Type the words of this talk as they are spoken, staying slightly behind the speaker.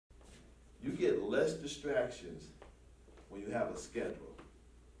You get less distractions when you have a schedule.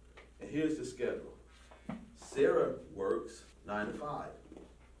 And here's the schedule. Sarah works 9 to 5.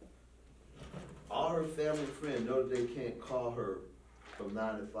 All her family and friends know that they can't call her from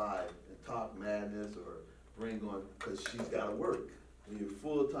 9 to 5 and talk madness or bring on, because she's got to work. When you're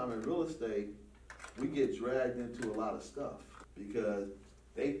full-time in real estate, we get dragged into a lot of stuff because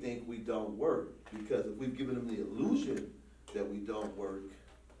they think we don't work. Because if we've given them the illusion that we don't work,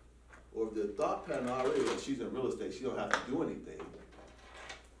 or if the thought pattern already is she's in real estate, she don't have to do anything,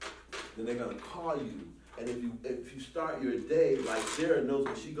 then they're gonna call you. And if you start your day like Sarah knows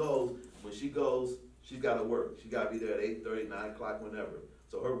when she goes, she's gotta work. She gotta be there at 8:30, 9 o'clock, whenever.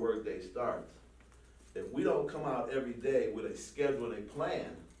 So her work day starts. If we don't come out every day with a schedule and a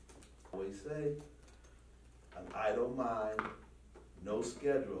plan, we say, an idle mind, no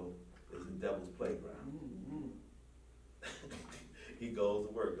schedule, is the devil's playground. He goes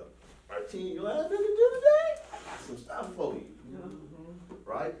to work. Martine, you have nothing to do today? I got some stuff for you.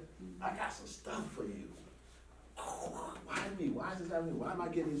 Right? I got some stuff for you. Oh, why me? Why is this happening? Why am I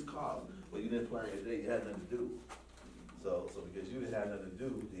getting these calls? Well, you didn't plan your day. You had nothing to do. So because you didn't have nothing to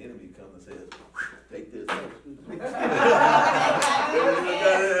do, the enemy comes and says, take this. The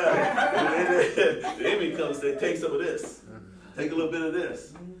enemy comes and says, take some of this. Take a little bit of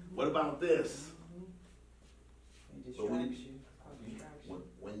this. What about this? But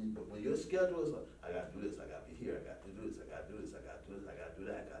when your schedule is like, I got to do this, I got to be here, I got to do this, I got to do this, I got to do this, I got to do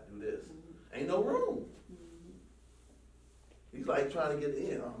that, I got to do this. Ain't no room. He's like trying to get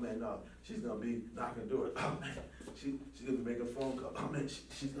in. Oh man, no, she's gonna be knocking doors. Oh man, she's gonna be making a phone call. Oh man,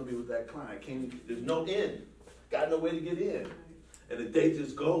 she's gonna be with that client. There's no end. Got no way to get in, and the day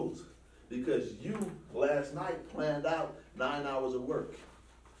just goes because you last night planned out 9 hours of work,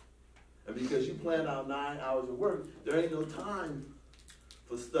 and because you planned out 9 hours of work, there ain't no time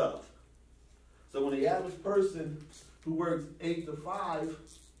for stuff. So when the average person who works 8 to 5.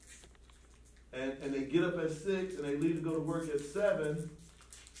 And they get up at 6 and they leave to go to work at 7,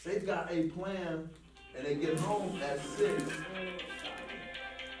 they've got a plan and they get home at 6.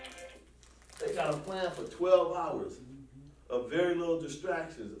 They got a plan for 12 hours of very little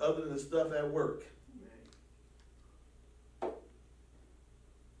distractions other than the stuff at work.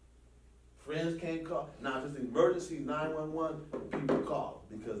 Friends can't call. Now, if it's an emergency, 911, people call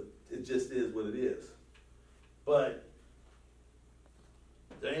because it just is what it is. But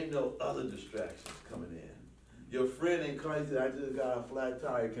there ain't no other distractions coming in. Your friend ain't calling and say, I just got a flat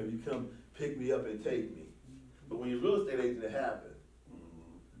tire. Can you come pick me up and take me? But when you're a real estate agent, it happens.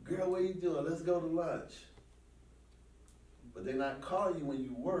 Girl, what are you doing? Let's go to lunch. But they're not calling you when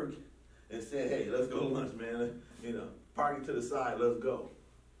you work and saying, hey, let's go to lunch, man. You know, parking to the side, let's go.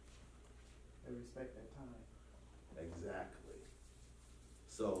 They respect that time. Exactly.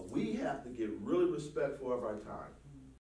 So we have to get really respectful of our time.